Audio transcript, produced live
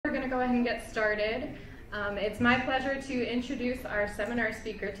going to go ahead and get started. It's my pleasure to introduce our seminar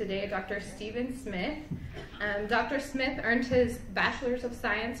speaker today, Dr. Stephen Smith. Dr. Smith earned his Bachelor's of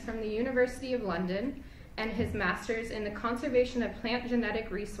Science from the University of London and his Master's in the Conservation of Plant Genetic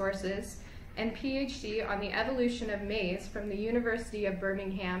Resources and PhD on the evolution of maize from the University of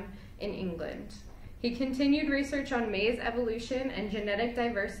Birmingham in England. He continued research on maize evolution and genetic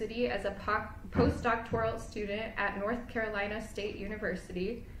diversity as a postdoctoral student at North Carolina State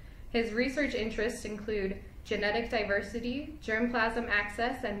University. His research interests include genetic diversity, germplasm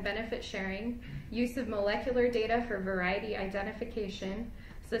access and benefit sharing, use of molecular data for variety identification,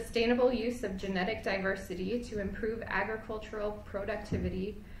 sustainable use of genetic diversity to improve agricultural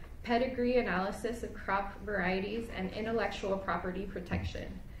productivity, pedigree analysis of crop varieties, and intellectual property protection.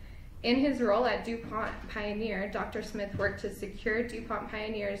 In his role at DuPont Pioneer, Dr. Smith worked to secure DuPont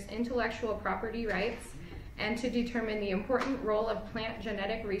Pioneer's intellectual property rights and to determine the important role of plant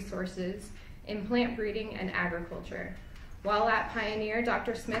genetic resources in plant breeding and agriculture. While at Pioneer,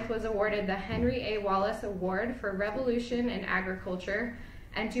 Dr. Smith was awarded the Henry A. Wallace Award for Revolution in Agriculture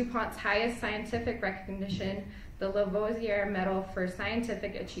and DuPont's highest scientific recognition, the Lavoisier Medal for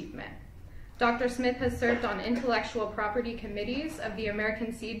Scientific Achievement. Dr. Smith has served on intellectual property committees of the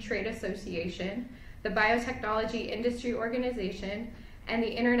American Seed Trade Association, the Biotechnology Industry Organization, and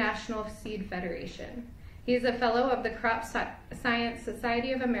the International Seed Federation. He is a fellow of the Crop Science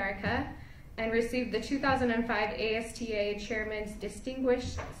Society of America and received the 2005 ASTA Chairman's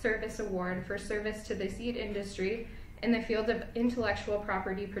Distinguished Service Award for service to the seed industry in the field of intellectual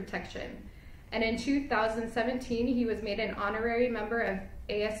property protection. And in 2017, he was made an honorary member of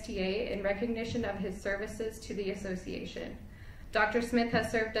ASTA in recognition of his services to the association. Dr. Smith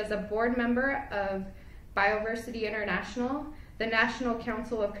has served as a board member of Bioversity International, the National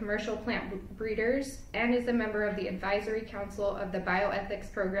Council of Commercial Plant Breeders, and is a member of the Advisory Council of the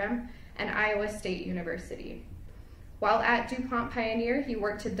Bioethics Program and Iowa State University. While at DuPont Pioneer, he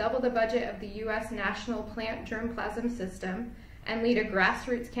worked to double the budget of the U.S. National Plant Germplasm System and lead a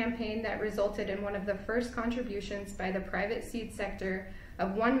grassroots campaign that resulted in one of the first contributions by the private seed sector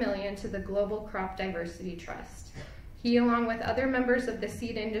of $1 million to the Global Crop Diversity Trust. He, along with other members of the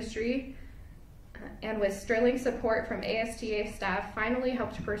seed industry, and with sterling support from ASTA staff, finally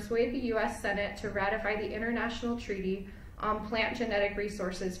helped persuade the U.S. Senate to ratify the International Treaty on Plant Genetic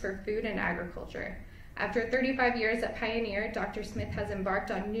Resources for Food and Agriculture. After 35 years at Pioneer, Dr. Smith has embarked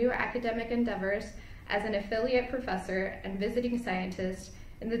on new academic endeavors as an affiliate professor and visiting scientist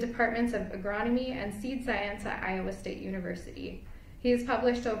in the departments of agronomy and seed science at Iowa State University. He has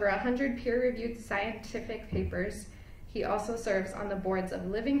published over 100 peer-reviewed scientific papers. He also serves on the boards of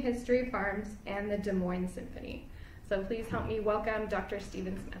Living History Farms and the Des Moines Symphony. So please help me welcome Dr.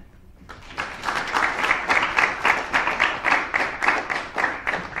 Stephen Smith.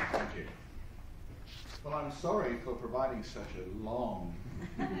 Thank you. Well, I'm sorry for providing such a long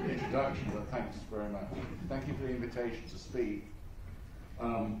introduction, but thanks very much. Thank you for the invitation to speak.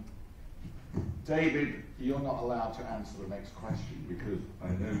 David, you're not allowed to answer the next question because I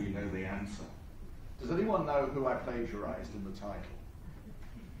know you know the answer. Does anyone know who I plagiarized in the title?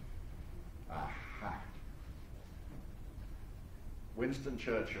 Aha. Winston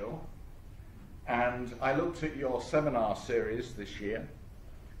Churchill. And I looked at your seminar series this year,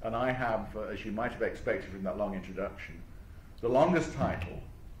 and I have, as you might have expected from that long introduction, the longest title.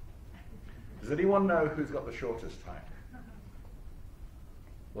 Does anyone know who's got the shortest title?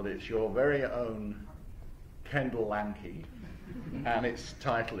 Well, it's your very own Kendall Lankey, and its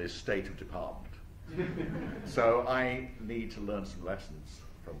title is State of Department. So I need to learn some lessons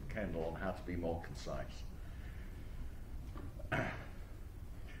from Kendall on how to be more concise.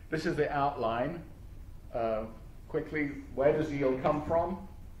 This is the outline. Quickly, where does yield come from?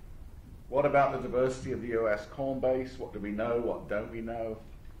 What about the diversity of the US corn base? What do we know? What don't we know?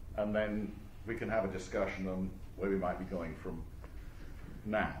 And then we can have a discussion on where we might be going from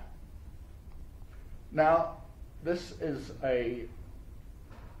now. Now, this is a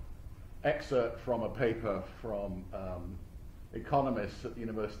excerpt from a paper from economists at the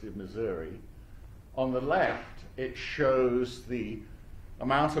University of Missouri. On the left, it shows the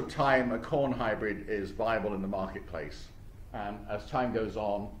amount of time a corn hybrid is viable in the marketplace. And as time goes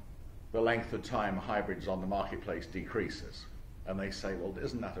on, the length of time hybrids on the marketplace decreases. And they say, well,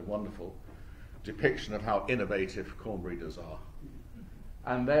 isn't that a wonderful depiction of how innovative corn breeders are?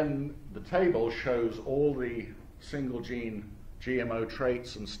 And then the table shows all the single gene GMO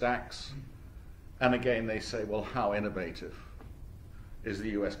traits and stacks. And again, they say, well, how innovative is the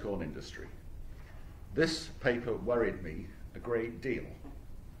US corn industry? This paper worried me a great deal.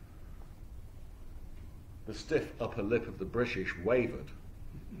 The stiff upper lip of the British wavered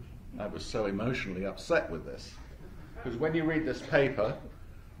I was so emotionally upset with this. Because when you read this paper,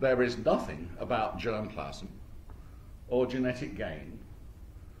 there is nothing about germplasm or genetic gain.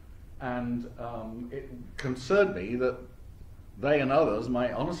 And it concerned me that they and others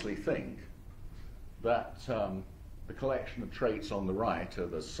might honestly think that the collection of traits on the right are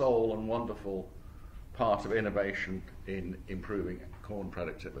the sole and wonderful part of innovation in improving corn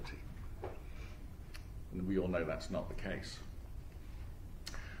productivity. And we all know that's not the case.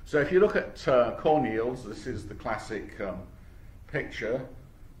 So if you look at corn yields, this is the classic picture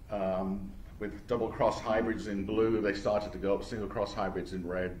with double cross hybrids in blue. They started to go up, single cross hybrids in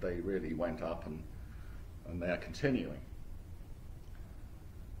red. They really went up, and they are continuing.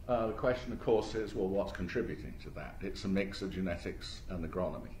 The question, of course, is, well, what's contributing to that? It's a mix of genetics and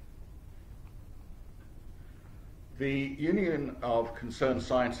agronomy. The Union of Concerned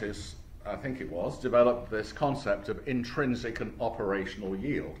Scientists, I think it was, developed this concept of intrinsic and operational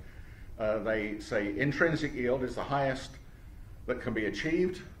yield. They say intrinsic yield is the highest that can be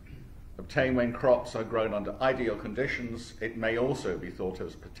achieved, obtained when crops are grown under ideal conditions. It may also be thought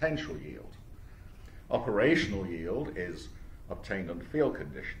as potential yield. Operational yield is obtained under field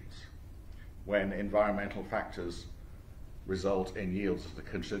conditions, when environmental factors result in yields that are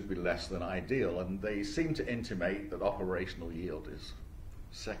considerably less than ideal, and they seem to intimate that operational yield is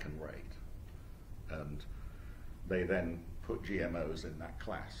second rate, and they then put GMOs in that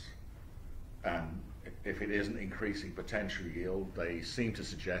class. And if it isn't increasing potential yield, they seem to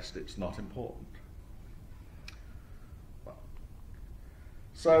suggest it's not important. Well,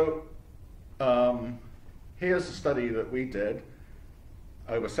 so here's a study that we did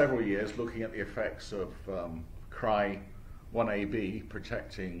over several years looking at the effects of CRY 1AB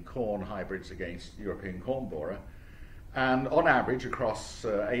protecting corn hybrids against European corn borer. And on average, across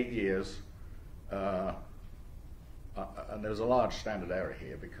 8 years, and there's a large standard error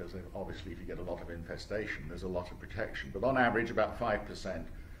here because obviously if you get a lot of infestation, there's a lot of protection. But on average, about 5%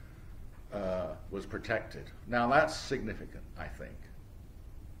 was protected. Now that's significant, I think.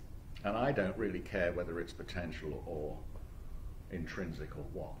 And I don't really care whether it's potential or intrinsic or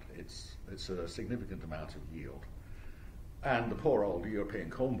what. It's a significant amount of yield. And the poor old European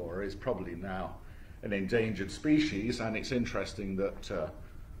corn borer is probably now an endangered species, and it's interesting that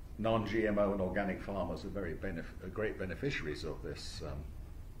non-GMO and organic farmers are great beneficiaries of this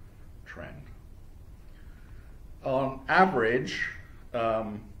trend. On average,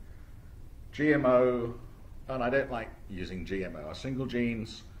 GMO, and I don't like using GMO, our single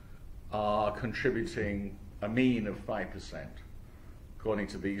genes are contributing a mean of 5%, according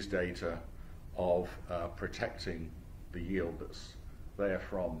to these data, of protecting the yield that's there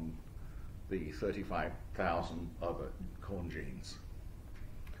from the 35,000 other corn genes.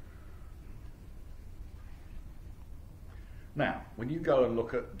 Now, when you go and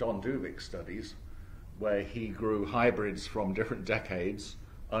look at Don Duvek's studies, where he grew hybrids from different decades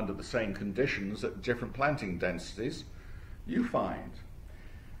under the same conditions at different planting densities, you find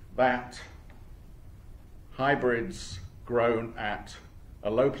that hybrids grown at a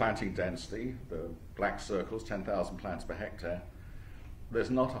low planting density, the black circles, 10,000 plants per hectare,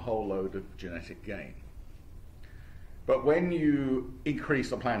 there's not a whole load of genetic gain. But when you increase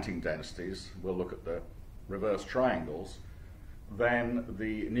the planting densities, we'll look at the reverse triangles, then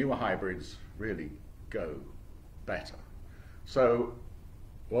the newer hybrids really go better. So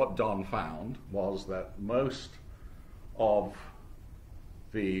what Don found was that most of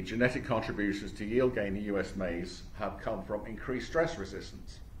the genetic contributions to yield gain in US maize have come from increased stress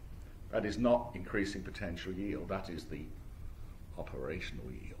resistance. That is not increasing potential yield, that is the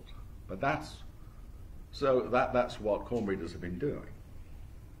operational yield. But that's what corn breeders have been doing.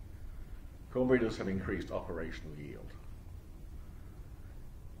 Corn breeders have increased operational yield.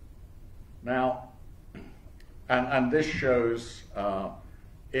 Now, and this shows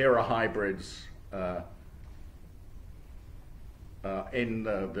era hybrids in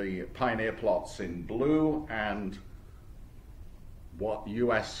the pioneer plots in blue, and what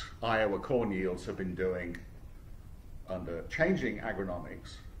US Iowa corn yields have been doing under changing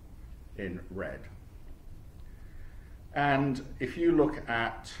agronomics in red. And if you look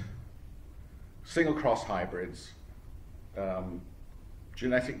at single cross hybrids,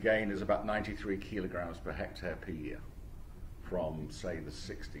 genetic gain is about 93 kilograms per hectare per year from, say, the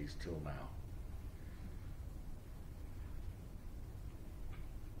 60s till now.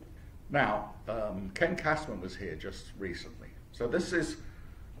 Now, Ken Kastman was here just recently. So this is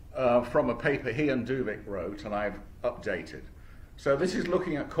from a paper he and Duvek wrote, and I've updated. So this is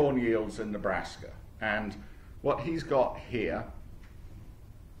looking at corn yields in Nebraska. And what he's got here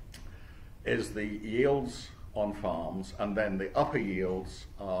is the yields on farms, and then the upper yields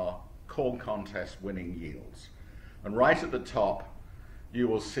are corn contest winning yields. And right at the top, you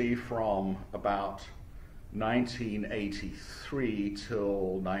will see from about 1983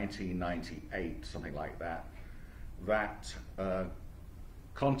 till 1998, something like that, that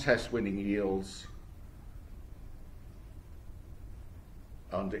contest winning yields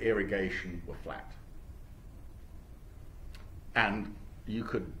under irrigation were flat. And you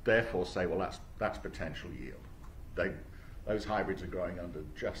could therefore say, well, that's potential yield. Those hybrids are growing under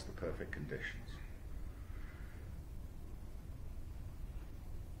just the perfect conditions.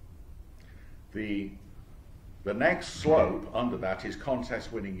 The next slope under that is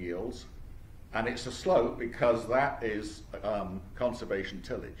contest winning yields, and it's a slope because that is conservation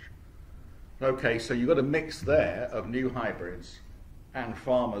tillage. Okay, so you've got a mix there of new hybrids and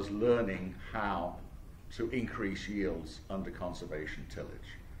farmers learning how to increase yields under conservation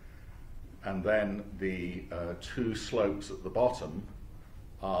tillage. And then the two slopes at the bottom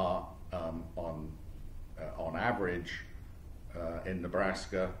are on average in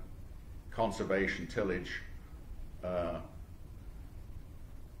Nebraska, conservation tillage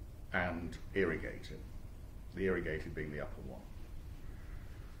and irrigated, the irrigated being the upper one.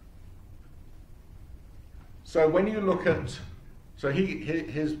 So when you look at, so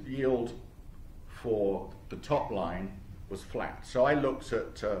his yield for the top line was flat. So I looked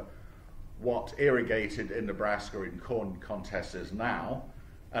at what irrigated in Nebraska in corn contests is now,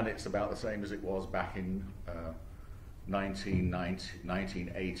 and it's about the same as it was back in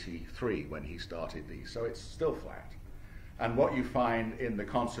 1983 when he started these. So it's still flat. And what you find in the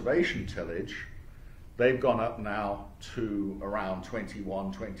conservation tillage, they've gone up now to around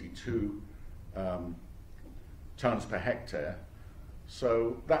 21, 22 tons per hectare.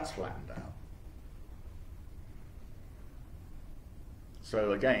 So that's flattened out.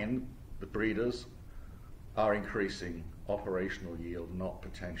 So again, the breeders are increasing operational yield, not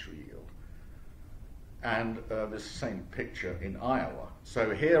potential yield. And this same picture in Iowa.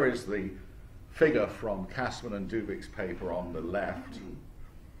 So here is the figure from Kasman and Dubik's paper on the left.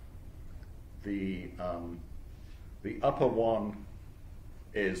 The upper one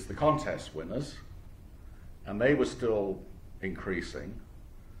is the contest winners, and they were still increasing.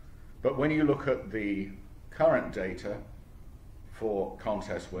 But when you look at the current data for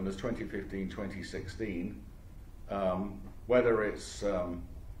contest winners, 2015, 2016, whether it's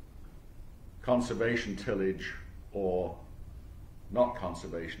conservation tillage or not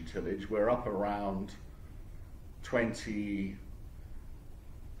conservation tillage, we're up around 22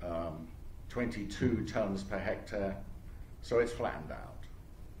 tons per hectare, so it's flattened out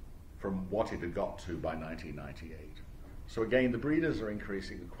from what it had got to by 1998. So again, the breeders are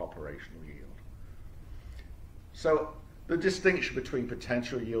increasing the operational yield. So the distinction between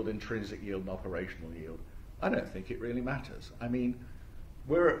potential yield, intrinsic yield, and operational yield, I don't think it really matters. I mean,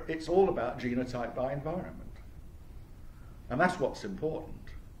 it's all about genotype by environment. And that's what's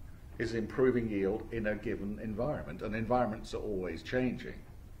important, is improving yield in a given environment. And environments are always changing.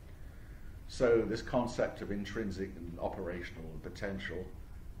 So this concept of intrinsic and operational and potential,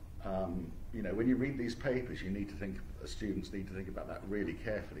 you know, when you read these papers, you need to think, students need to think about that really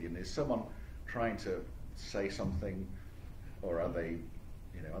carefully. And is someone trying to say something, or are they,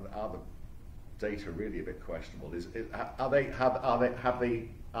 you know, are the data really a bit questionable? Are they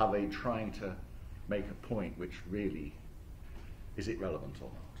trying to make a point which really is it relevant or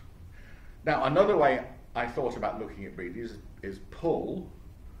not? Now, another way I thought about looking at breeding is pull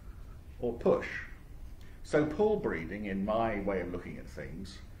or push. So pull breeding, in my way of looking at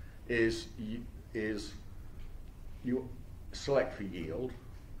things, is you select for yield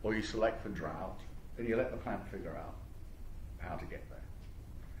or you select for drought, and you let the plant figure out how to get there.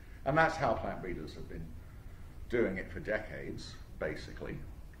 And that's how plant breeders have been doing it for decades, basically.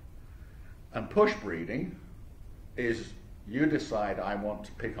 And push breeding is you decide, I want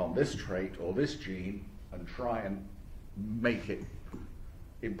to pick on this trait or this gene and try and make it,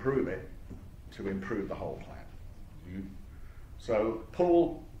 improve it to improve the whole plant. So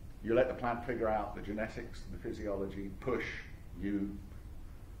pull, you let the plant figure out the genetics, the physiology. Push, you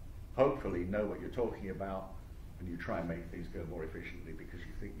hopefully know what you're talking about, and you try and make things go more efficiently because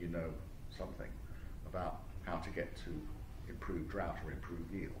you think you know something about how to get to improve drought or improve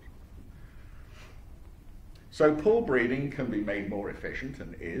yield. So pull breeding can be made more efficient,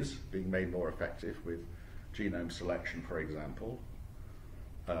 and is being made more effective with genome selection, for example,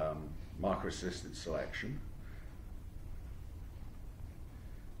 marker-assisted selection,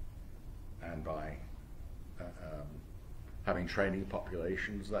 and by having training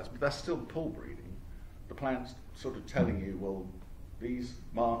populations. That's still pull breeding. The plant's sort of telling you, well, these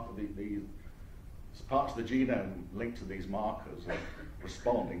So parts of the genome linked to these markers are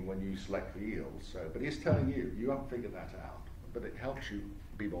responding when you select the yield. So, but he's telling you, you haven't figured that out, but it helps you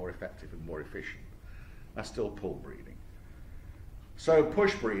be more effective and more efficient. That's still pull breeding. So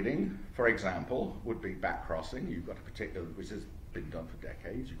push breeding, for example, would be back crossing. You've got a particular, which has been done for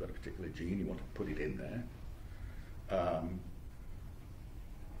decades. You've got a particular gene, you want to put it in there.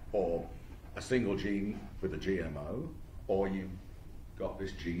 Or a single gene with a GMO, or you've got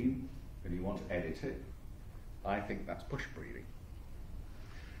this gene and you want to edit it. I think that's push breeding.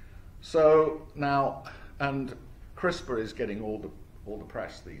 So now, and CRISPR is getting all the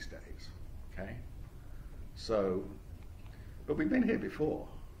press these days, okay? So, but we've been here before,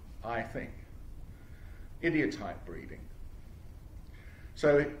 I think. Idiotype breeding.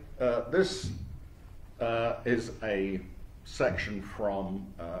 So this is a section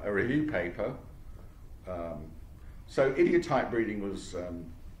from a review paper. So idiotype breeding was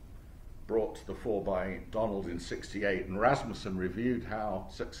brought to the fore by Donald in '68, and Rasmussen reviewed how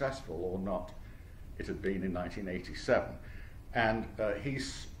successful or not it had been in 1987. And he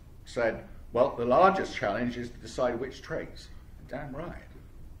said, well, the largest challenge is to decide which traits. Damn right.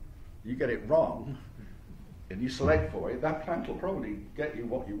 You get it wrong, and you select for it, that plant will probably get you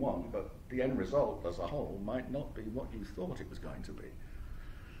what you want, but the end result as a whole might not be what you thought it was going to be.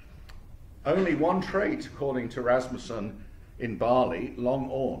 Only one trait, according to Rasmussen, in barley, long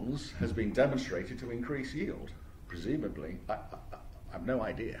awns, has been demonstrated to increase yield. Presumably, I have no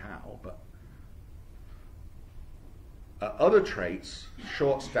idea how, but other traits,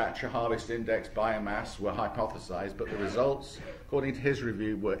 short stature, harvest index, biomass, were hypothesized, but the results, according to his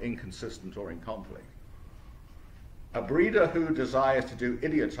review, were inconsistent or in conflict. A breeder who desires to do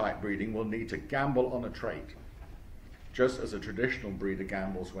idiotype breeding will need to gamble on a trait, just as a traditional breeder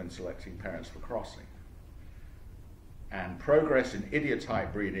gambles when selecting parents for crossing. And progress in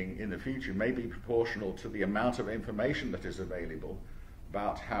idiotype breeding in the future may be proportional to the amount of information that is available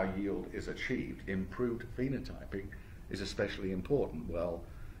about how yield is achieved. Improved phenotyping is especially important. Well,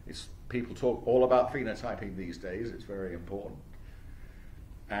 people talk all about phenotyping these days. It's very important.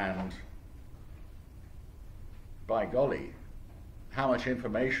 And by golly, how much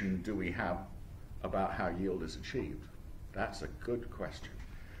information do we have about how yield is achieved? That's a good question.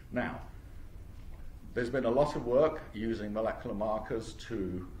 Now, there's been a lot of work using molecular markers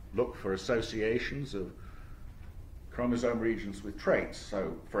to look for associations of chromosome regions with traits.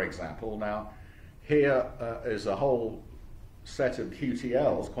 So, for example, now here is a whole set of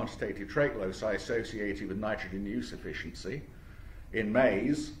QTLs, quantitative trait loci, associated with nitrogen use efficiency in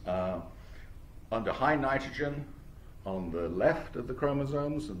maize under high nitrogen on the left of the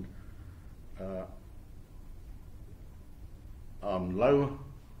chromosomes and low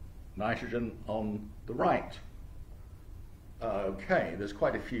nitrogen on the right. Okay, there's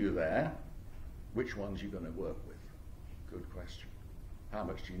quite a few there. Which ones are you going to work with? Good question. How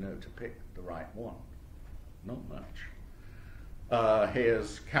much do you know to pick the right one? Not much.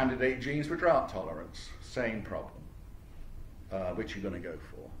 Here's candidate genes for drought tolerance. Same problem. Which you're going to go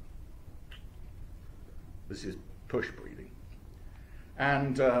for? This is push breeding.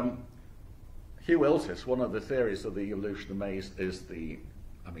 And Hugh Iltis, one of the theories of the evolution of maize is he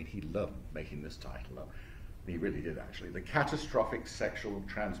loved making this title up. He really did, actually. The catastrophic sexual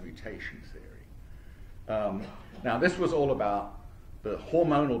transmutation theory. Now, this was all about the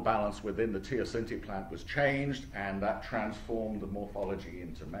hormonal balance within the teosinte plant was changed, and that transformed the morphology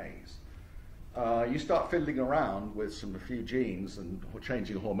into maize. You start fiddling around with a few genes and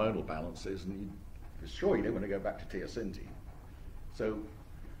changing hormonal balances, and you don't want to go back to teosinte. So,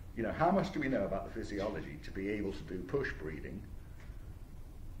 how much do we know about the physiology to be able to do push breeding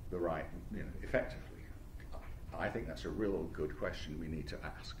the right, effectively? I think that's a real good question we need to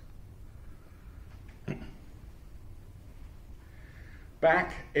ask.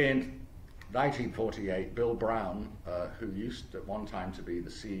 Back in 1948, Bill Brown, who used at one time to be the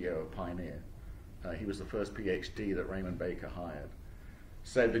CEO of Pioneer, he was the first PhD that Raymond Baker hired,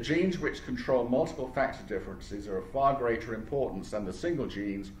 said the genes which control multiple factor differences are of far greater importance than the single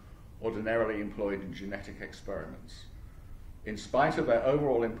genes ordinarily employed in genetic experiments. In spite of their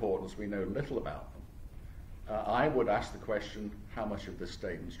overall importance, we know little about them. I would ask the question, how much of this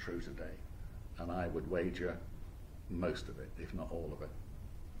statement is true today? And I would wager most of it, if not all of it.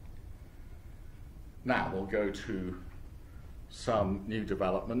 Now we'll go to some new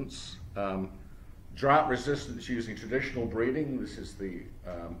developments. Drought resistance using traditional breeding. This is the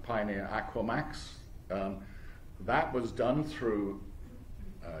Pioneer Aquamax. That was done through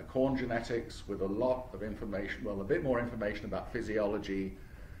corn genetics with a lot of information, well, a bit more information about physiology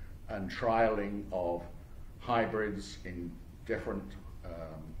and trialing of hybrids in different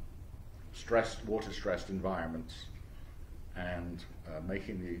water-stressed environments and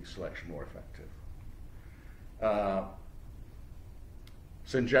making the selection more effective.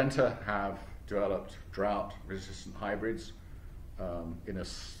 Syngenta have developed drought-resistant hybrids in a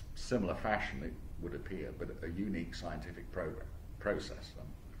similar fashion, it would appear, but a unique scientific process.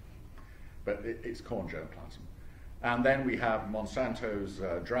 But it's corn germplasm. And then we have Monsanto's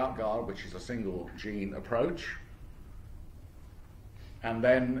Drought Guard, which is a single gene approach. And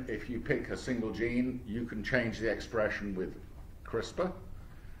then if you pick a single gene, you can change the expression with CRISPR.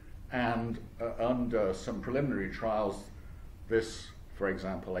 And under some preliminary trials, this, for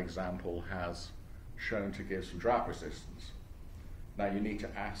example, has shown to give some drought resistance. Now you need to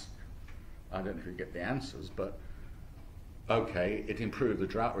ask, I don't know if you get the answers, but okay, it improved the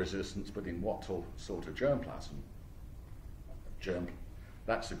drought resistance, but in what sort of germplasm?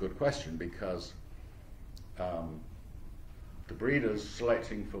 That's a good question, because the breeders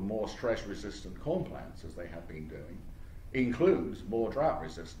selecting for more stress-resistant corn plants, as they have been doing, includes more drought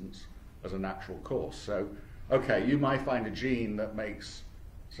resistance as a natural course. So, okay, you might find a gene that makes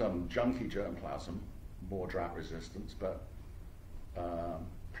some junky germplasm more drought resistance, but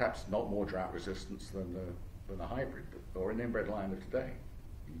perhaps not more drought resistance than a hybrid or an inbred line of today.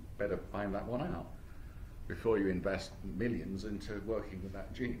 You better find that one out before you invest millions into working with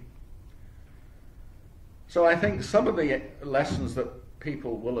that gene. So I think some of the lessons that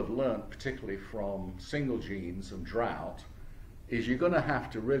people will have learned, particularly from single genes and drought, is you're going to have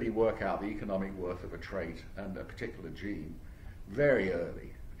to really work out the economic worth of a trait and a particular gene very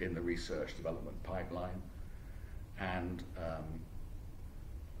early in the research development pipeline, and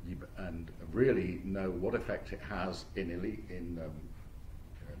really know what effect it has in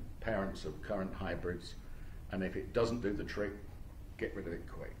parents of current hybrids, and if it doesn't do the trick, get rid of it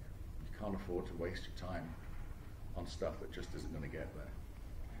quick. You can't afford to waste your time on stuff that just isn't going to get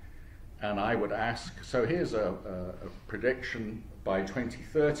there. And I would ask, so here's a prediction by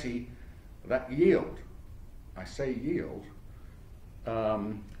 2030 that yield, I say yield,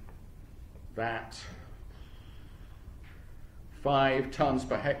 that 5 tons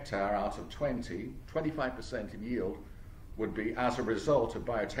per hectare out of 20, 25% of yield would be as a result of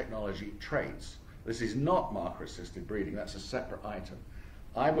biotechnology traits. This is not marker-assisted breeding, that's a separate item.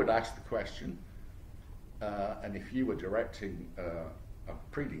 I would ask the question, and if you were directing a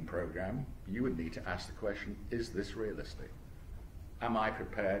breeding program, you would need to ask the question, is this realistic? Am I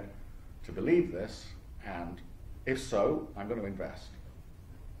prepared to believe this? And if so, I'm going to invest.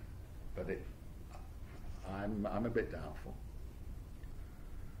 But I'm a bit doubtful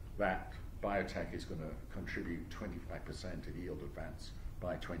that biotech is going to contribute 25% of yield advance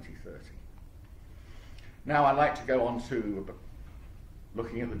by 2030. Now I'd like to go on to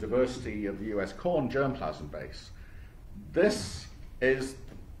looking at the diversity of the US corn germplasm base. This is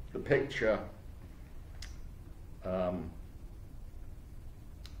the picture in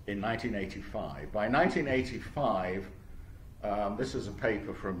 1985. By 1985, this is a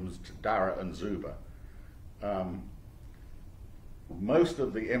paper from Dara and Zuber. Most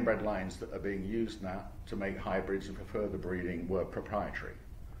of the inbred lines that are being used now to make hybrids and for further breeding were proprietary.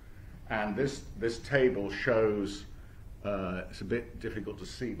 And this table shows, it's a bit difficult to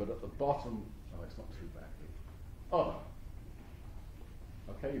see, but at the bottom, oh, it's not too bad. Oh,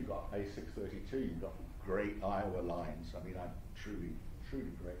 okay, you've got A632, you've got great Iowa lines. I mean, truly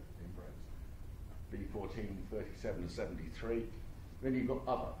great inbreds. B14, 37, 73. Then you've got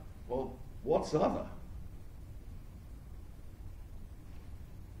other. Well, what's other?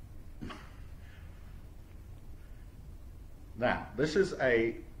 Now, this is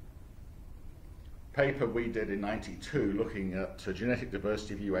a paper we did in '92 looking at genetic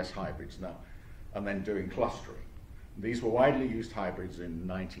diversity of US hybrids now, and then doing clustering. These were widely used hybrids in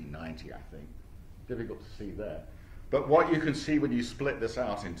 1990, I think. Difficult to see there. But what you can see when you split this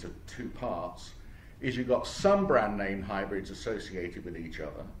out into 2 parts is you've got some brand name hybrids associated with each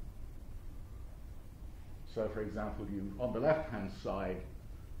other. So for example, on the left-hand side,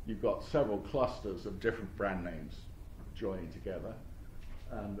 you've got several clusters of different brand names joining together,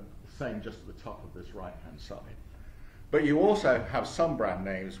 and the same just at the top of this right-hand side. But you also have some brand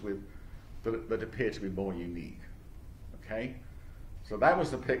names that appear to be more unique. Okay? So that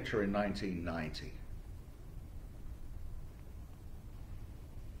was the picture in 1990.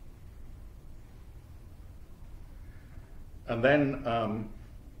 And then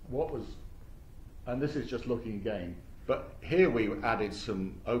and this is just looking again, but here we added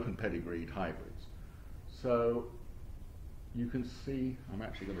some open pedigreed hybrids. So you can see, I'm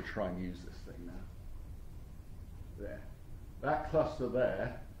actually going to try and use this thing now. There. That cluster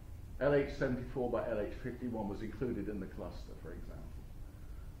there, LH74 by LH51 was included in the cluster, for example.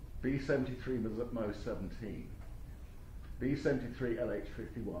 B73 Mo 17, B73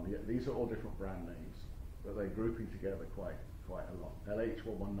 LH51. Yeah, these are all different brand names, but they're grouping together quite a lot.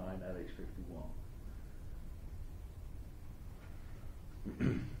 LH119,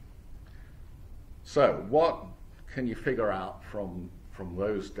 LH51. So, what can you figure out from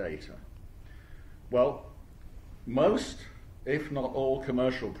those data? Well, most, if not all,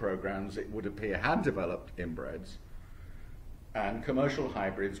 commercial programs, it would appear, had developed inbreds and commercial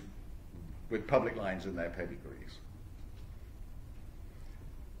hybrids with public lines in their pedigrees.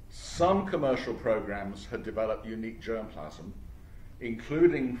 Some commercial programs had developed unique germplasm,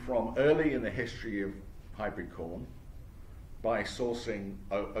 including from early in the history of hybrid corn by sourcing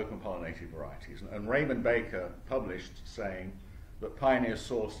open pollinated varieties. And Raymond Baker published saying that Pioneer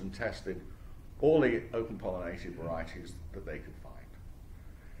sourced and tested all the open pollinated varieties that they could find.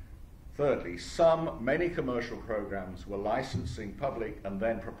 Thirdly, many commercial programs were licensing public and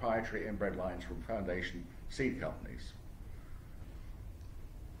then proprietary inbred lines from foundation seed companies.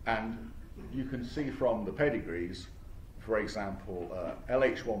 And you can see from the pedigrees, for example,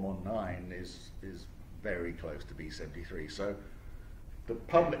 LH119 is very close to B73. So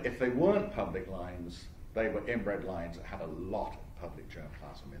if they weren't public lines, they were inbred lines that had a lot of public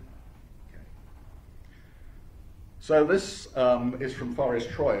germplasm in them. Okay. So this is from Forrest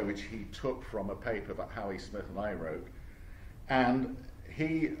Troyer, which he took from a paper that Howie Smith and I wrote. And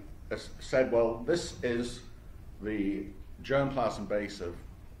he said, well, this is the germplasm base of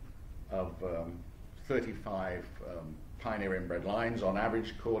 35 Pioneer inbred lines on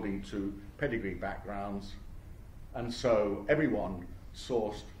average according to pedigree backgrounds, and so everyone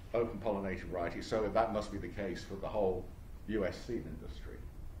sourced open pollinated varieties, so that must be the case for the whole US seed industry.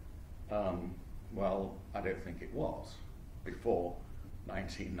 Well, I don't think it was before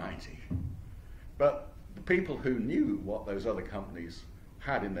 1990. But the people who knew what those other companies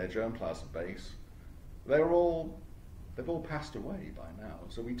had in their germplasm base, they've all passed away by now,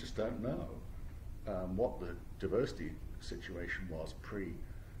 so we just don't know what the diversity situation was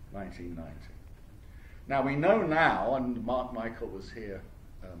pre-1990. Now we know now, and Mark Michael was here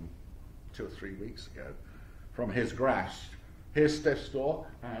 2 or 3 weeks ago, from his graphs, here's stiff stalk,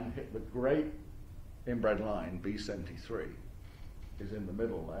 and the great inbred line, B73, is in the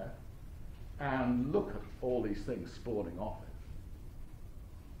middle there. And look at all these things spawning off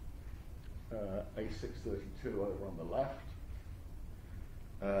it. A632 over on the left.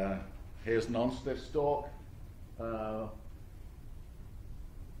 Here's non-stiff stalk.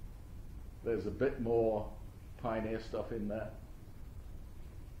 There's a bit more Pioneer stuff in there.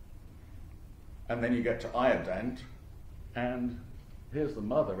 And then you get to Iodent, and here's the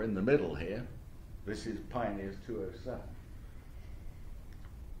mother in the middle here. This is Pioneer's 207.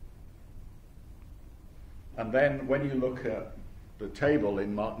 And then when you look at the table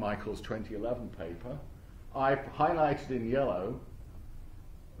in Mark Michael's 2011 paper, I've highlighted in yellow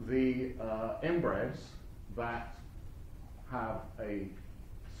the inbreds that have a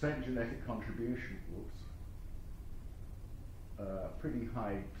percent genetic contribution, pretty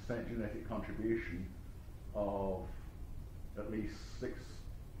high percent genetic contribution of at least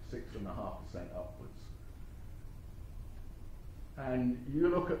 6.5% upwards. And you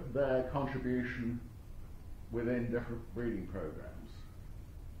look at their contribution within different breeding programs.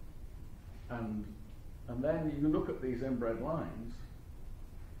 And then you look at these inbred lines,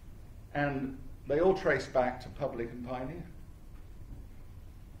 and they all trace back to public and Pioneer.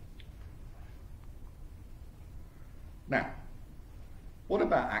 Now, what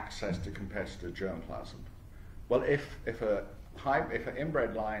about access to competitor germplasm? Well, if an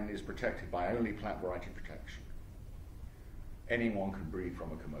inbred line is protected by only plant variety protection, anyone can breed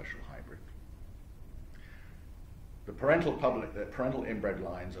from a commercial hybrid. The parental inbred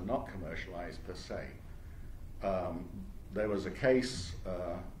lines are not commercialized per se. There was a case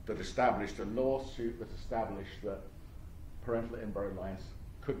that established a lawsuit that established that parental inbred lines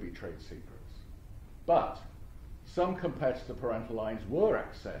could be trade secrets. But some competitor parental lines were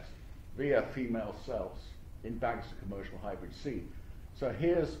accessed via female cells in bags of commercial hybrid seed. So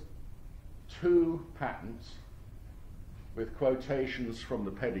here's 2 patents with quotations from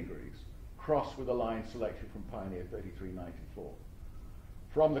the pedigrees, crossed with a line selected from Pioneer 3394,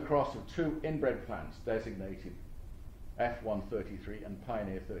 from the cross of 2 inbred plants designated F133 and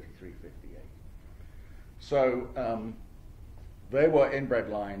Pioneer 3358. So there were inbred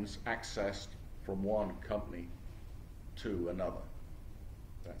lines accessed from one company to another.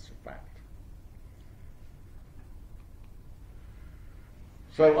 That's a fact.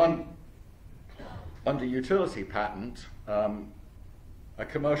 So under utility patent, a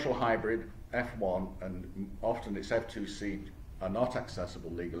commercial hybrid F1, and often it's F2 seed are not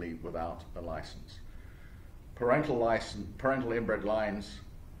accessible legally without a license. Parental inbred lines,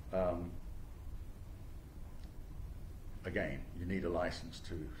 again, you need a license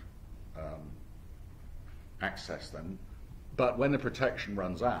to access them. But when the protection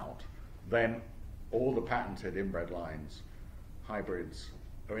runs out, then all the patented inbred lines, hybrids,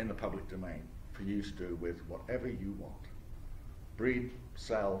 are in the public domain for you to do with whatever you want. Breed,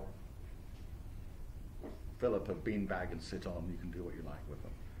 sell, fill up a beanbag and sit on, you can do what you like with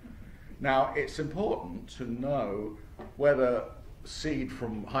them. Now, it's important to know whether seed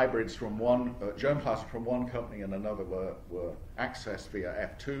from hybrids from one, germplasm from one company and another were accessed via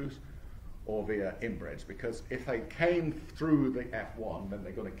F2s or via inbreds, because if they came through the F1, then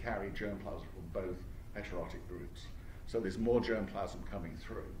they're going to carry germplasm from both heterotic groups. So there's more germplasm coming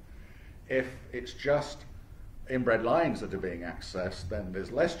through. If it's just inbred lines that are being accessed, then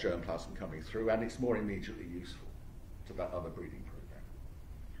there's less germplasm coming through, and it's more immediately useful to that other breeding program.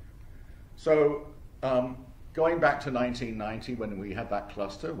 So going back to 1990, when we had that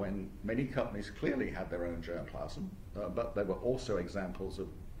cluster, when many companies clearly had their own germplasm, but there were also examples of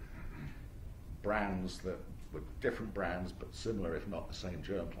brands that were different brands, but similar, if not the same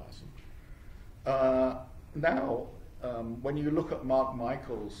germplasm. Now, when you look at Mark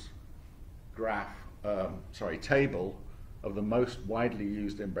Michael's table of the most widely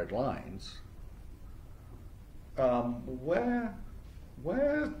used inbred lines, where's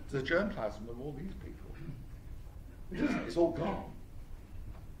the germplasm of all these people? It's all gone.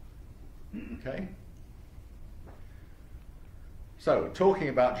 Okay? So, talking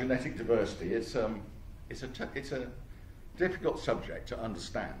about genetic diversity, it's a difficult subject to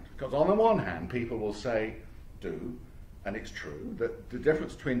understand, because on the one hand, people will say, and it's true, that the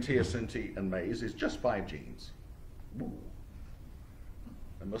difference between teosinte and maize is just 5 genes. Ooh.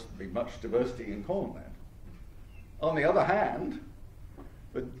 There mustn't be much diversity in corn then. On the other hand,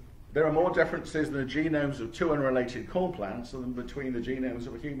 there are more differences in the genomes of 2 unrelated corn plants than between the genomes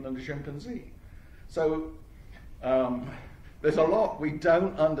of a human and a chimpanzee. So there's a lot we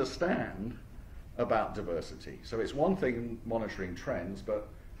don't understand about diversity. So it's one thing monitoring trends, but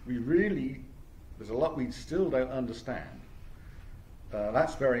there's a lot we still don't understand.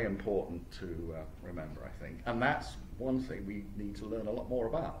 That's very important to remember, I think. And that's one thing we need to learn a lot more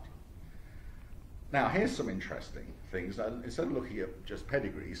about. Now, here's some interesting things. Instead of looking at just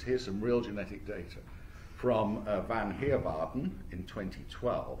pedigrees, here's some real genetic data from Van Heerwaarden in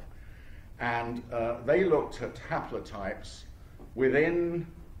 2012. And they looked at haplotypes within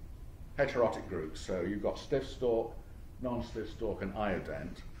heterotic groups. So you've got stiff stalk, non-stiff stalk, and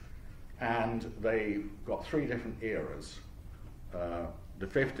iodent. And they got 3 different eras, the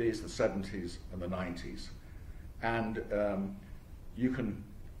 50s, the 70s, and the 90s. And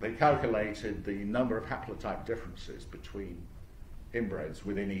they calculated the number of haplotype differences between inbreds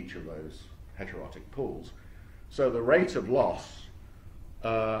within each of those heterotic pools. So the rate of loss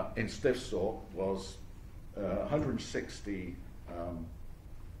in stiff stalk was 160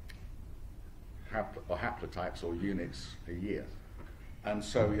 haplotypes or units a year. And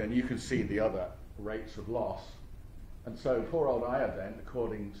so you can see the other rates of loss. And so poor old iodent,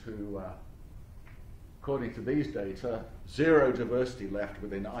 according to these data, 0 diversity left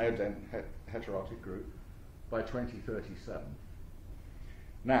within iodent heterotic group by 2037.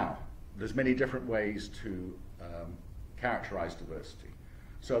 Now, there's many different ways to characterize diversity.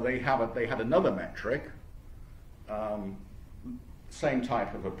 So they had another metric, same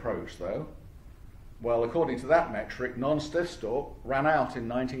type of approach though. Well, according to that metric, non-stiff stalk ran out in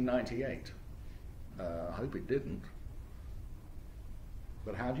 1998. I hope it didn't.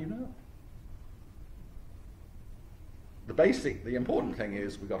 But how do you know? The important thing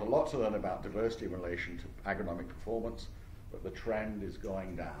is we've got a lot to learn about diversity in relation to agronomic performance, but the trend is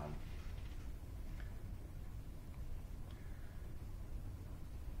going down.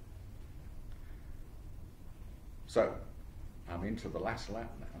 So, I'm into the last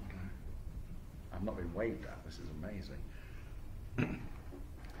lap now. I've not been waved at. This is amazing.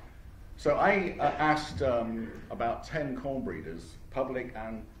 So I asked about 10 corn breeders, public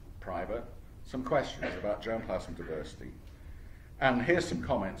and private, some questions about germplasm diversity. And here's some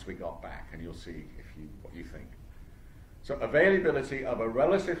comments we got back, and you'll see what you think. So availability of a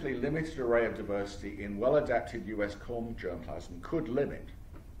relatively limited array of diversity in well-adapted US corn germplasm could limit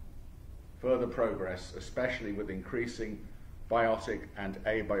further progress, especially with increasing biotic and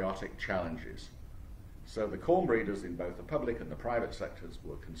abiotic challenges. So the corn breeders in both the public and the private sectors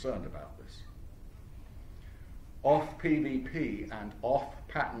were concerned about this. Off-PVP and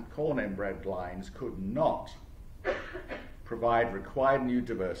off-patent corn inbred lines could not provide required new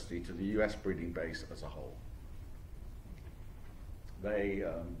diversity to the US breeding base as a whole. They,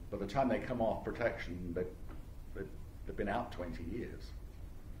 by the time they come off protection, they've been out 20 years.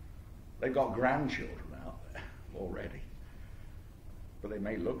 They've got grandchildren out there already. But they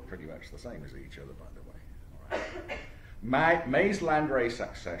may look pretty much the same as each other, by the way. All right. Maize landrace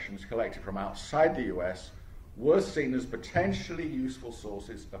accessions collected from outside the US were seen as potentially useful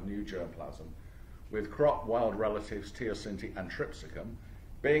sources of new germplasm, with crop wild relatives teosinte and Tripsicum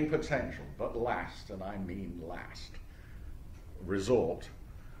being potential, but last, and I mean last, resort,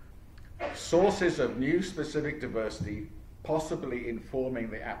 sources of new specific diversity, possibly informing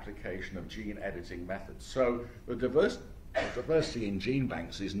the application of gene editing methods. So the diversity in gene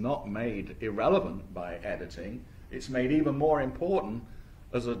banks is not made irrelevant by editing, it's made even more important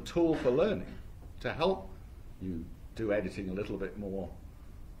as a tool for learning to help you do editing a little bit more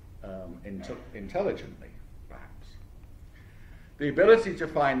intelligently, perhaps. The ability to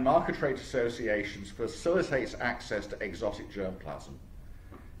find marker trait associations facilitates access to exotic germplasm,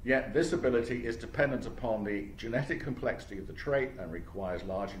 yet this ability is dependent upon the genetic complexity of the trait and requires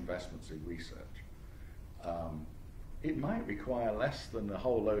large investments in research. It might require less than a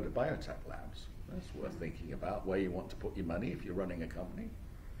whole load of biotech labs. That's worth thinking about where you want to put your money if you're running a company.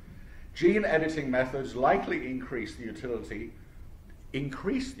 Gene editing methods likely increase the utility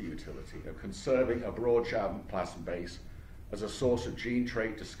of conserving a broad germplasm base as a source of gene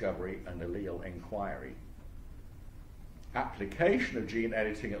trait discovery and allele inquiry. Application of gene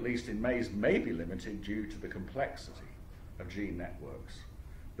editing, at least in maize, may be limited due to the complexity of gene networks.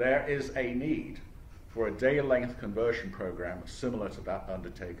 There is a need for a day-length conversion program similar to that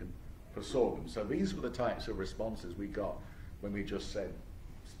undertaken for sorghum. So these were the types of responses we got when we just said,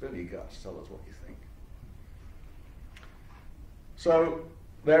 spill your guts, tell us what you think. So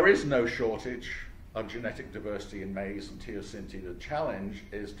there is no shortage of genetic diversity in maize and teosinte. The challenge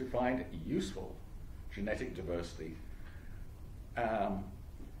is to find useful genetic diversity. And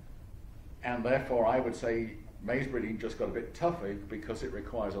therefore I would say maize breeding just got a bit tougher because it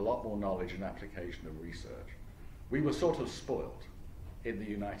requires a lot more knowledge and application of research. We were sort of spoiled in the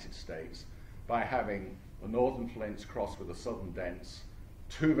United States by having the Northern Flints crossed with the Southern Dents,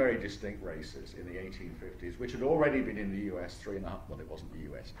 two very distinct races in the 1850s, which had already been in the US well, it wasn't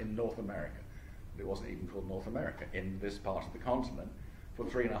the US, in North America. But it wasn't even called North America, in this part of the continent, for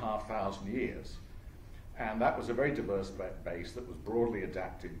 3,500 years. And that was a very diverse base that was broadly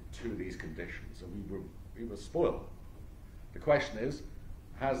adapted to these conditions, and we were spoiled. The question is,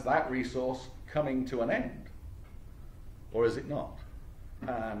 has that resource coming to an end, or is it not?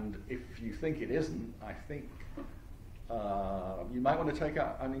 And if you think it isn't, I think you might want to take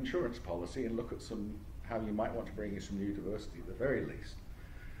out an insurance policy and look at how you might want to bring in some new diversity at the very least.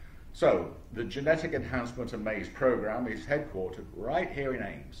 So the Genetic Enhancement of Maize program is headquartered right here in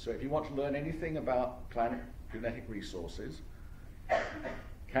Ames. So if you want to learn anything about plant genetic resources,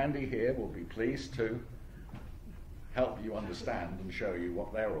 Candy here will be pleased to help you understand and show you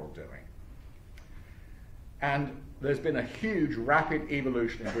what they're all doing. And there's been a huge rapid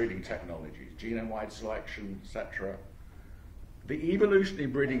evolution in breeding technologies, genome-wide selection, etc. The evolution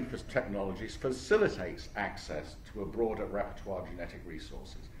in breeding technologies facilitates access to a broader repertoire of genetic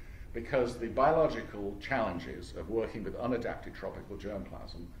resources because the biological challenges of working with unadapted tropical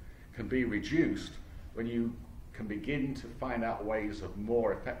germplasm can be reduced when you can begin to find out ways of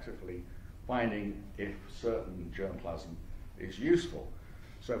more effectively finding if certain germplasm is useful.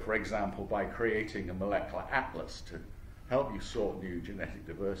 So for example, by creating a molecular atlas to help you sort new genetic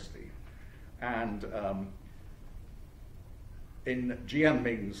diversity. And in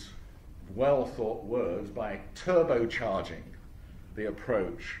Jianming's well-thought words, by turbocharging the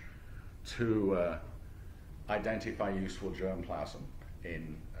approach to identify useful germplasm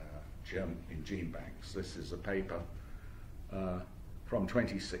in gene banks. This is a paper from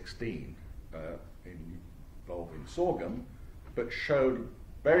 2016 involving sorghum, but showed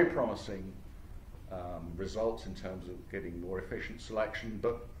very promising results in terms of getting more efficient selection,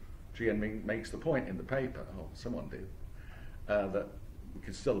 but Jianming makes the point in the paper, oh, someone did, that we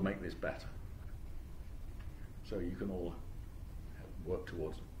can still make this better. So you can all work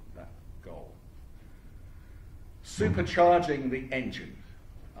towards that goal. Supercharging the engine.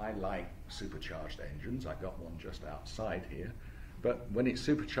 I like supercharged engines. I've got one just outside here. But when it's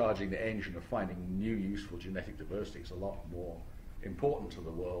supercharging the engine of finding new useful genetic diversity, it's a lot more important to the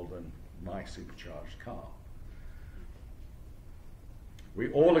world than my supercharged car.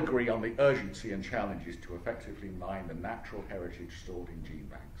 We all agree on the urgency and challenges to effectively mine the natural heritage stored in gene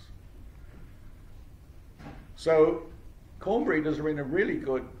banks. So corn breeders are in a really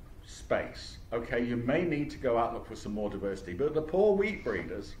good space. Okay, you may need to go out and look for some more diversity, but the poor wheat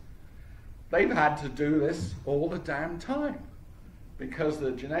breeders, they've had to do this all the damn time because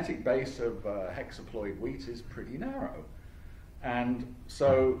the genetic base of hexaploid wheat is pretty narrow. And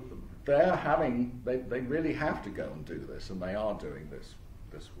so they really have to go and do this, and they are doing this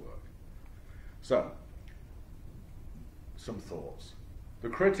work. So, some thoughts. The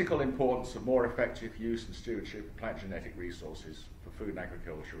critical importance of more effective use and stewardship of plant genetic resources for food and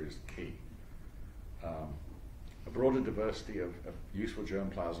agriculture is key. A broader diversity of useful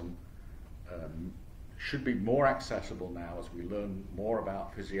germplasm should be more accessible now as we learn more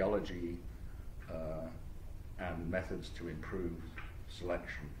about physiology and methods to improve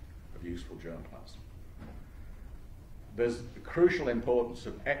selection of useful germplasm. There's the crucial importance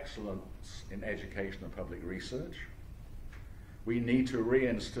of excellence in education and public research. We need to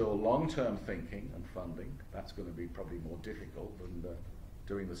reinstill long-term thinking and funding. That's going to be probably more difficult than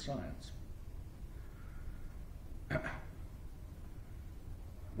doing the science.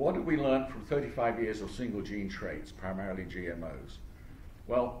 What have we learned from 35 years of single gene traits, primarily GMOs?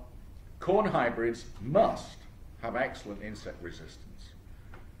 Well, corn hybrids must have excellent insect resistance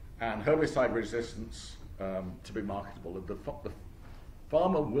and herbicide resistance to be marketable. The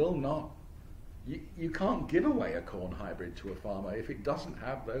farmer will not, you can't give away a corn hybrid to a farmer if it doesn't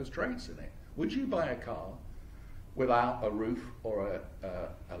have those traits in it. Would you buy a car without a roof or a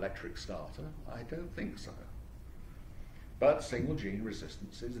electric starter? I don't think so. But single gene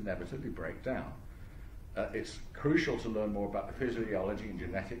resistances inevitably break down. It's crucial to learn more about the physiology and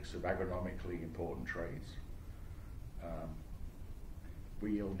genetics of agronomically important traits.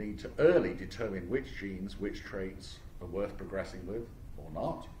 We'll need to early determine which genes, which traits are worth progressing with or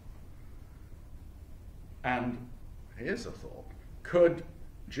not. And here's a thought. Could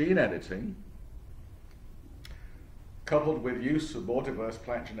gene editing, coupled with use of more diverse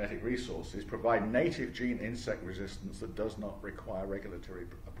plant genetic resources, provide native gene insect resistance that does not require regulatory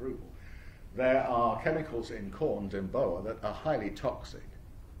approval? There are chemicals in corn, Dimboa, that are highly toxic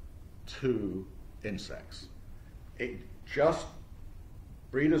to insects.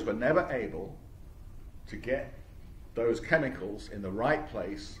 Breeders were never able to get those chemicals in the right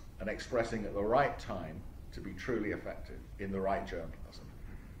place and expressing at the right time to be truly effective in the right germplasm.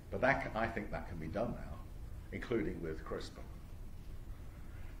 But I think that can be done now, including with CRISPR.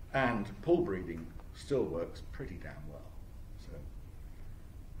 And pull breeding still works pretty damn well.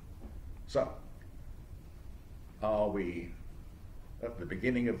 So are we at the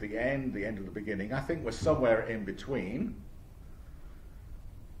beginning of the end of the beginning? I think we're somewhere in between.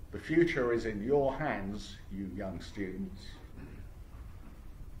 The future is in your hands, you young students.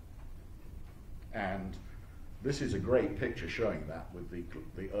 And this is a great picture showing that with the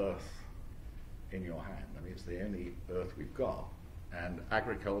earth in your hand. I mean, it's the only earth we've got. And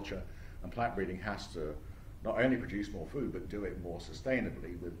agriculture and plant breeding has to not only produce more food, but do it more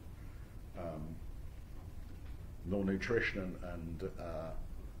sustainably with more nutrition and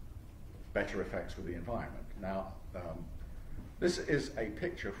better effects for the environment. Now, this is a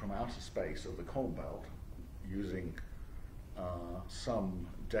picture from outer space of the Corn Belt using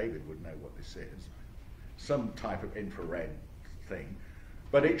David would know what this is, some type of infrared thing,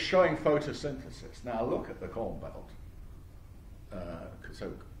 but it's showing photosynthesis. Now look at the Corn Belt.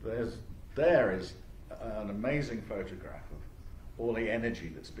 So there is an amazing photograph of all the energy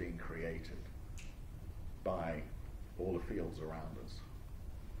that's being created by all the fields around us,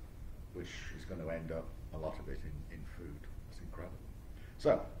 which is going to end up, a lot of it, in food. It's incredible.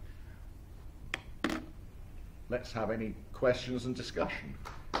 So, let's have any questions and discussion.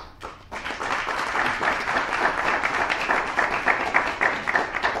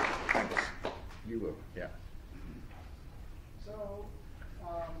 Thanks. You will, yeah. So,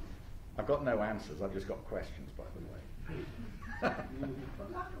 I've got no answers, I've just got questions, by the way. well,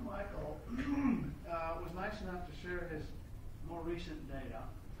 Dr. Michael was nice enough to share his more recent data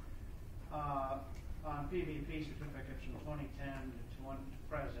on PVP certificates from 2010 to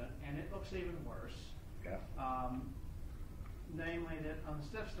present, and it looks even worse. Yeah. Namely that on the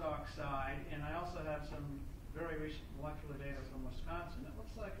stiff stock side, and I also have some very recent molecular data from Wisconsin, it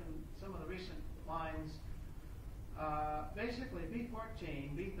looks like in some of the recent lines, basically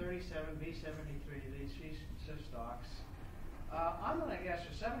B14, B37, B73, these stiff stocks, I'm going to guess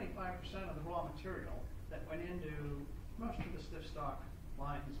are 75% of the raw material that went into most of the stiff stock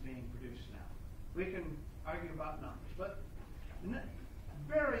lines being produced now. We can argue about numbers, but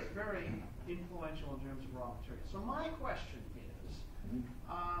very, very influential in terms of raw material. So my question is,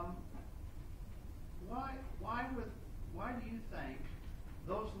 why do you think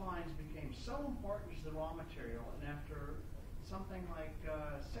those lines became so important as the raw material, and after something like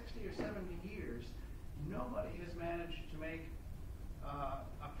 60 or 70 years, nobody has managed to make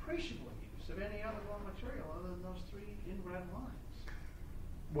appreciable use of any other raw material other than those three inbred lines?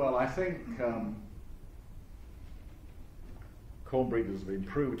 Well, I think corn breeders have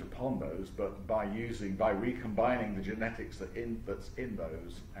improved upon those, but by recombining the genetics that's in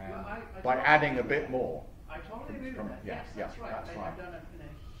those, and Well, I by totally adding a agree bit with that. more. I totally agree with From- that. yeah, Yes, yeah, that's right. that's They right. have done it in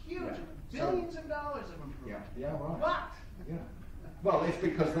a huge, Yeah. billions of dollars of improvement. Yeah, right. But Yeah. Well, it's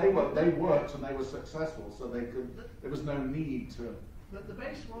because they worked and they were successful, so there was no need to. the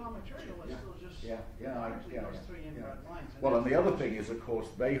base raw material is Yeah. still just Yeah. those three inbred lines. Well, and the other thing is, of course,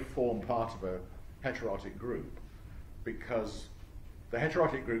 they form part of a heterotic group, because the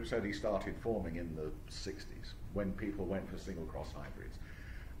heterotic groups only started forming in the 60s when people went for single cross hybrids,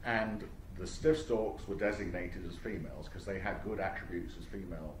 and the stiff stalks were designated as females because they had good attributes as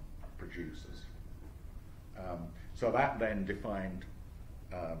female producers. So that then defined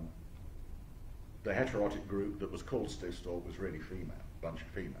the heterotic group that was called stiff stalk was really female, bunch of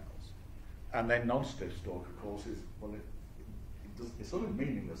females. And then non-stiff stalk, of course, is, well, it's sort of a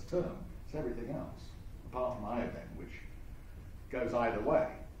meaningless term. It's everything else, apart from iodine, which goes either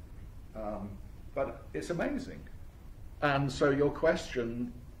way. But it's amazing. And so your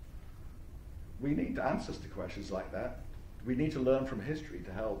question, we need answers to questions like that. We need to learn from history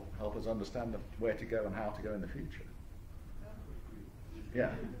to help us understand where to go and how to go in the future.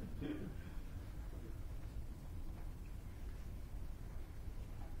 Yeah.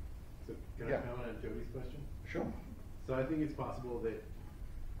 So can Yeah. I comment on Jody's question? Sure. So I think it's possible that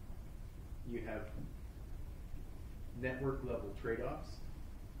you have network level trade-offs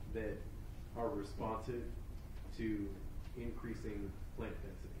that are responsive to increasing plant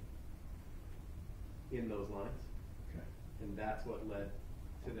density in those lines. Okay. And that's what led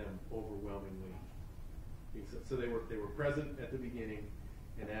to them overwhelmingly. So they were present at the beginning,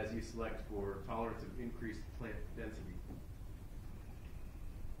 and as you select for tolerance of increased plant density,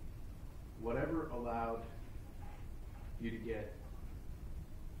 whatever allowed you to get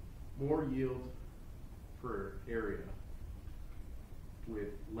more yield per area with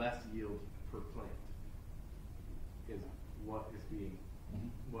less yield per plant is what's being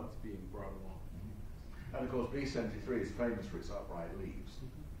brought along. And of course, B73 is famous for its upright leaves,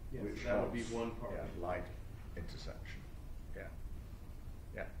 Yes, which that would be helps, one part. light interception.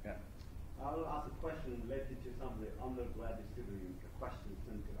 Yeah. I'll ask a question related to some of the undergraduate student questions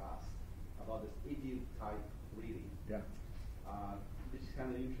sent to us about this idiotype breeding. Yeah. Which is kind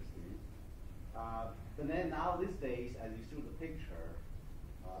of interesting. But then now these days, as you see the picture,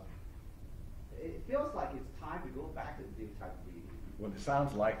 it feels like it's time to go back to idiotype breeding. Well, it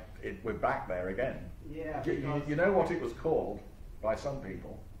sounds like we're back there again. Yeah. You know what it was called by some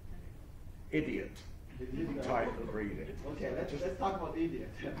people? Idiot type of breeding. Okay, let's talk about idiot.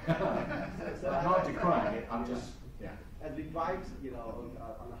 I'm not decrying it. I'm just As we drive,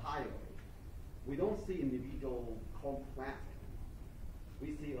 on the highway, we don't see individual corn planting.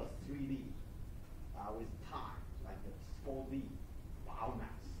 We see a 3D with time, like the 4D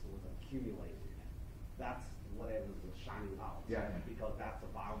biomass was accumulated. That's whatever is shining out. Yeah. Because that's the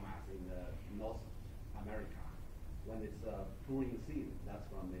biomass in the North America. When it's pruning season, that's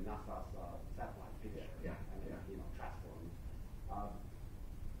from the NASA's satellite picture. Yeah. And Yeah. transform.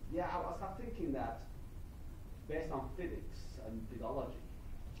 I was thinking that based on physics and physiology,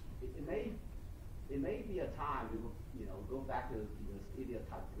 it may be a time to go back to this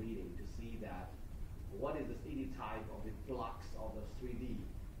idiotype breeding to see that what is this idiotype of the flux of the 3D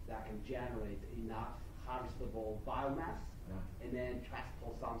that can generate enough harvestable biomass and then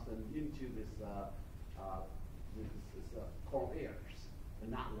transport something into this corn ears, but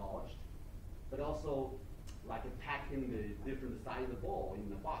not lodged, but also like packing the different size of the ball in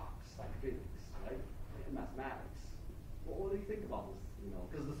the box, like physics, right? And mathematics. What do you think about this?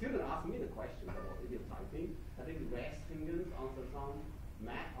 Because the student asked me the question about idiotyping. I think Wes Higgins answered some,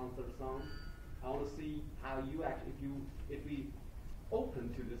 Matt answered some. I want to see how you actually, if we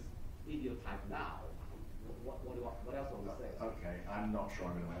open to this idiotype now, what else do you want to say? Okay, I'm not sure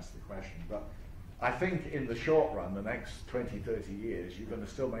I'm going to answer the question, but I think in the short run, the next 20, 30 years, you're going to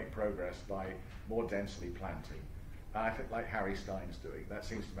still make progress by more densely planting. And I think like Harry Stein's doing, that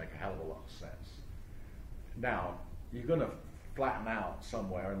seems to make a hell of a lot of sense. Now, you're going to flatten out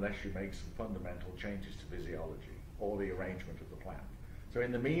somewhere unless you make some fundamental changes to physiology or the arrangement of the plant. So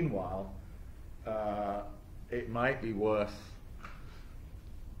in the meanwhile, it might be worth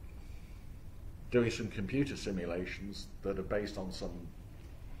doing some computer simulations that are based on some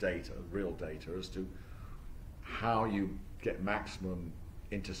data, real data, as to how you get maximum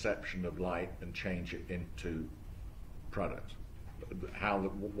interception of light and change it into product,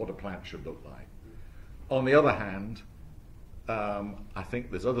 what a plant should look like. On the other hand, I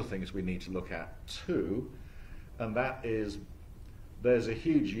think there's other things we need to look at too, and that is there's a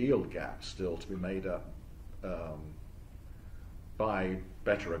huge yield gap still to be made up by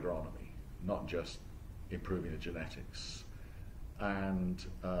better agronomy, not just improving the genetics. And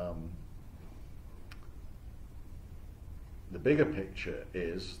the bigger picture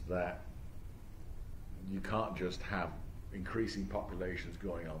is that you can't just have increasing populations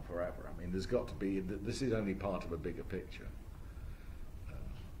going on forever. I mean, there's got to be, this is only part of a bigger picture.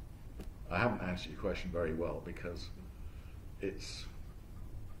 I haven't answered your question very well because it's,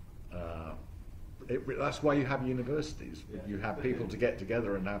 that's why you have universities. Yeah. You have people to get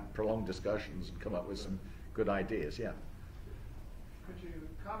together and have prolonged discussions and come up with some good ideas, yeah. Could you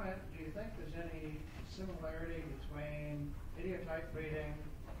comment, do you think there's any similarity between idiotype breeding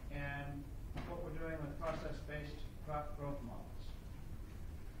and what we're doing with process-based crop growth models?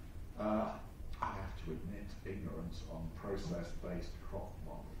 I have to admit ignorance on process-based crop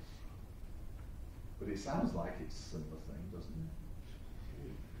models. But it sounds like it's a similar thing, doesn't it?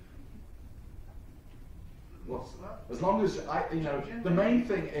 Well, as long as the main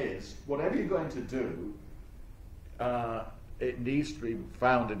thing is, whatever you're going to do, it needs to be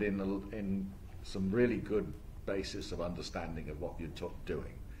founded in some really good basis of understanding of what you're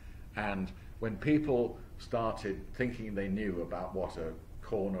doing. And when people started thinking they knew about what a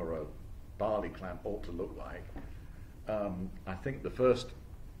corn or a barley plant ought to look like, I think the first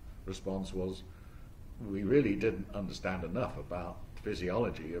response was, we really didn't understand enough about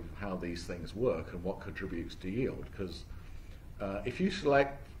physiology of how these things work and what contributes to yield. Because if you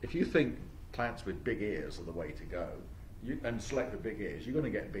think plants with big ears are the way to go, and select the big ears, you're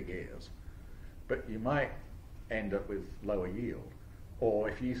going to get big ears, but you might end up with lower yield. Or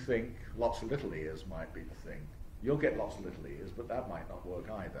if you think lots of little ears might be the thing, you'll get lots of little ears, but that might not work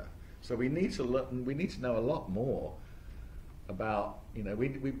either. So we need to learn, we need to know a lot more about, we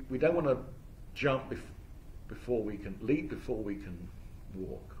don't want to jump before we can leap before we can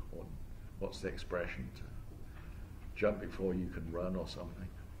walk, or what's the expression, to jump before you can run or something.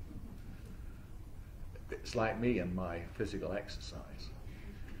 It's like me and my physical exercise.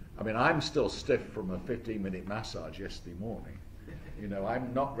 I mean, I'm still stiff from a 15-minute massage yesterday morning.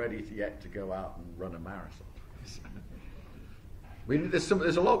 I'm not ready yet to go out and run a marathon.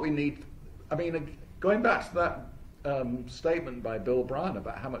 There's a lot we need. I mean, going back to that statement by Bill Bryan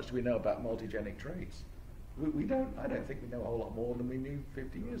about how much do we know about multigenic traits. I don't think we know a whole lot more than we knew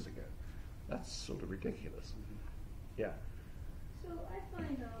 50 years ago. That's sort of ridiculous. Yeah. So I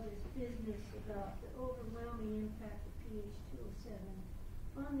find all this business about the overwhelming impact of pH 207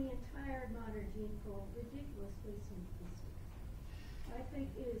 on the entire modern gene pool ridiculously simplistic. I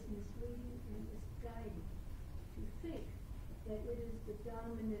think it is misleading and misguiding to think that it is the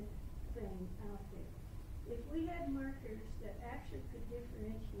dominant thing out there. If we had markers that actually could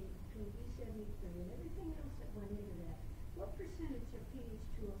differentiate between B73 and everything else that went into that, what percentage of pH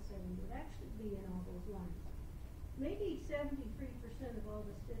 207 would actually be in all those lines? Maybe 73% of all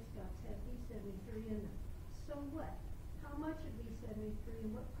the stiff stocks have B73 in them. So what? How much of B73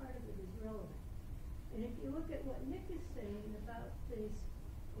 and what part of it is relevant? And if you look at what Nick is saying about this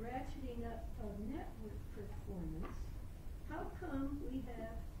ratcheting up of network performance, how come we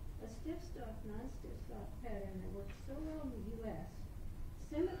have a stiff stock, non-stiff stock pattern that works so well in the U.S.,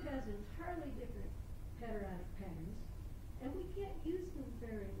 CIMMYT has entirely different heterotic patterns, and we can't use them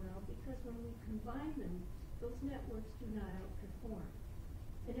very well because when we combine them, those networks do not outperform.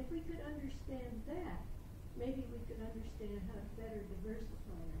 And if we could understand that, maybe we could understand how to better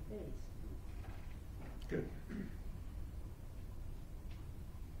diversify our base. Good.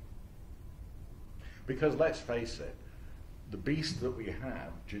 Because let's face it, the beast that we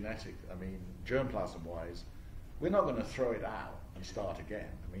have, germplasm-wise, we're not going to throw it out and start again.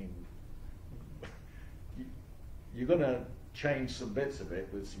 I mean, you're going to change some bits of it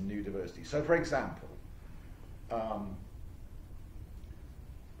with some new diversity. So, for example,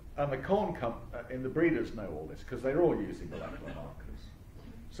 and the corn and the breeders know all this because they're all using molecular markers.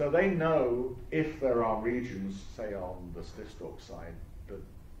 So they know if there are regions, say on the stiff stalk side,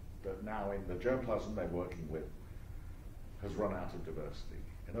 that now in the germplasm they're working with has run out of diversity.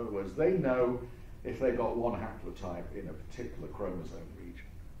 In other words, they know if they've got one haplotype in a particular chromosome region.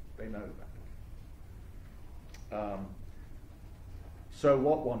 They know that. So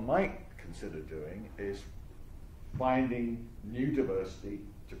what one might consider doing is finding new diversity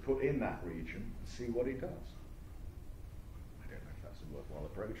to put in that region and see what it does. I don't know if that's a worthwhile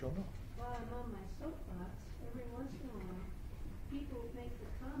approach or not. While I'm on my soapbox, every once in a while, people make the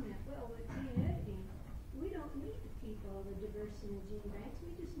comment, well, with gene editing, we don't need to keep all the diversity in gene banks,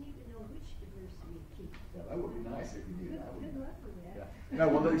 we just need to know which diversity to keep. Yeah, that would be nice if we knew that. Good luck with that. Yeah. No,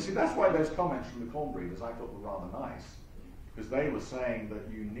 well, you see, that's why those comments from the corn breeders I thought were rather nice. because they were saying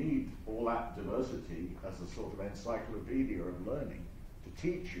that you need all that diversity as a sort of encyclopedia of learning to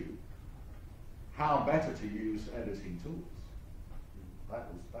teach you how better to use editing tools. That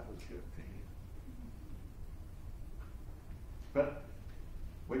was good to hear. But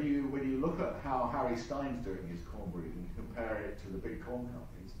when you look at how Harry Stein's doing his corn breeding, compare it to the big corn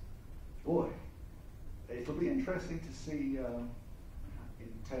companies, boy, it'll be interesting to see in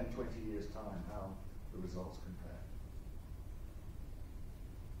 10, 20 years' time how the results compare.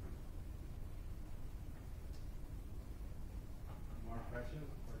 More questions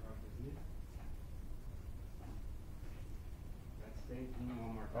for Dr. Smith? Let's stay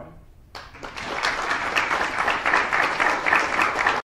one more time.